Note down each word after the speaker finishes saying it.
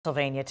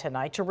Pennsylvania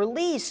tonight to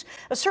release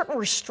a certain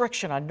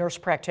restriction on nurse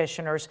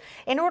practitioners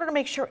in order to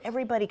make sure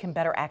everybody can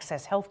better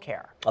access health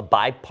care. A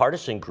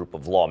bipartisan group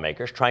of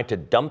lawmakers trying to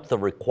dump the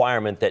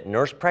requirement that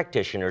nurse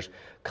practitioners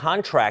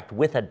contract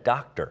with a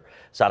doctor.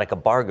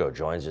 Sonica Bargo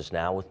joins us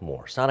now with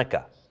more.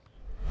 Sonica.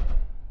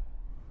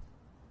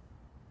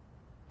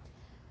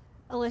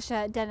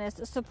 Alicia, Dennis,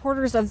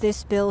 supporters of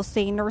this bill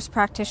say nurse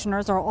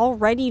practitioners are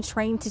already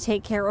trained to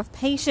take care of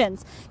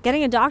patients.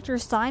 Getting a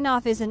doctor's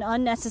sign-off is an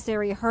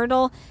unnecessary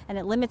hurdle, and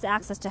it limits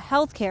access to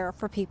health care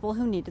for people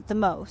who need it the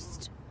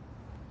most.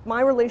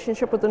 My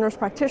relationship with the nurse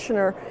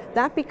practitioner,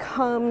 that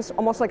becomes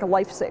almost like a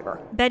lifesaver.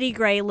 Betty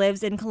Gray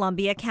lives in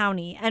Columbia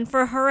County, and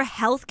for her,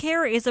 health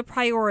care is a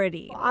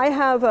priority. I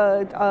have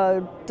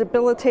a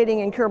debilitating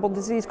incurable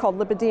disease called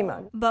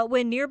lipedema. But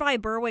when nearby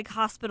Berwick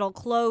Hospital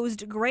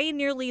closed, Gray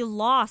nearly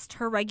lost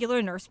her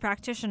regular nurse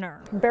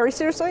practitioner. Very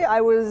seriously,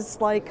 I was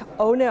like,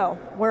 oh no,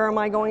 where am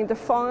I going to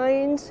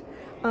find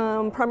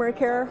primary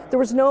care? There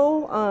was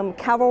no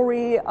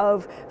cavalry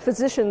of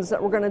physicians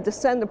that were going to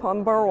descend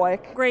upon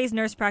Berwick. Gray's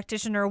nurse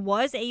practitioner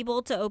was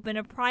able to open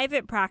a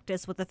private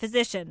practice with a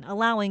physician,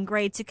 allowing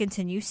Gray to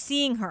continue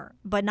seeing her.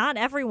 But not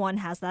everyone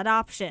has that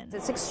option.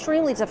 It's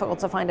extremely difficult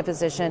to find a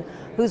physician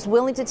who's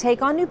willing to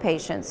take on new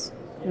patients,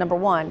 number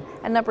one,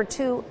 and number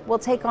two, will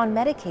take on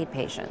Medicaid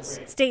patients.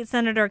 State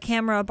Senator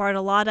Camera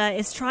Bartolotta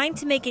is trying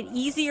to make it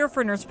easier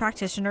for nurse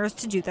practitioners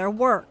to do their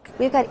work.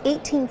 We've got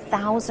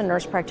 18,000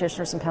 nurse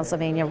practitioners in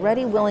Pennsylvania,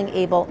 ready, willing,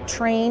 able,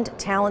 trained,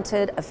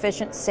 talented,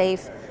 efficient,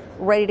 safe,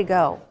 ready to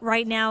go.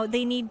 Right now,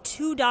 they need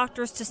 2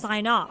 doctors to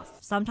sign off.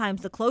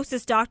 Sometimes the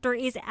closest doctor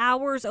is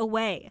hours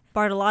away.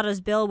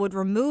 Bartolotta's bill would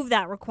remove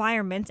that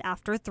requirement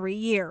after 3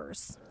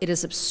 years. It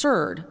is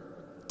absurd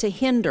to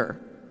hinder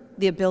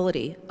the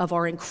ability of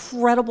our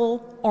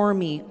incredible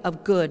army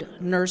of good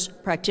nurse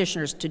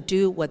practitioners to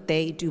do what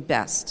they do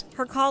best.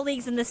 Her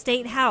colleagues in the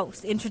state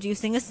house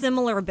introducing a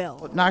similar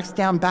bill. It knocks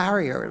down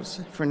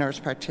barriers for nurse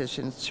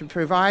practitioners to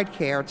provide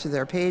care to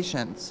their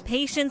patients.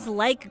 Patients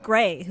like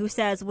Gray, who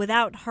says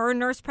without her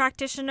nurse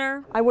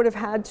practitioner, I would have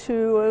had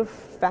to have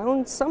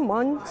found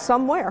someone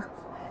somewhere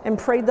and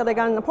prayed that I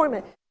got an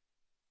appointment.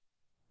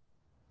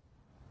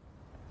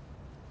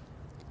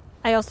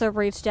 I also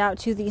reached out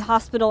to the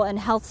Hospital and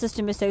Health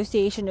System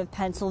Association of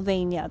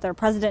Pennsylvania. Their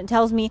president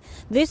tells me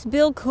this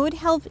bill could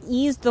help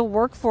ease the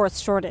workforce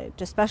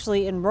shortage,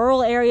 especially in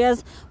rural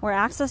areas where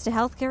access to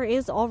health care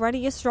is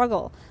already a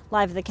struggle.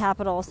 Live at the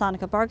Capitol,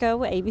 Sonica Bargo,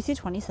 ABC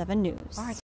 27 News.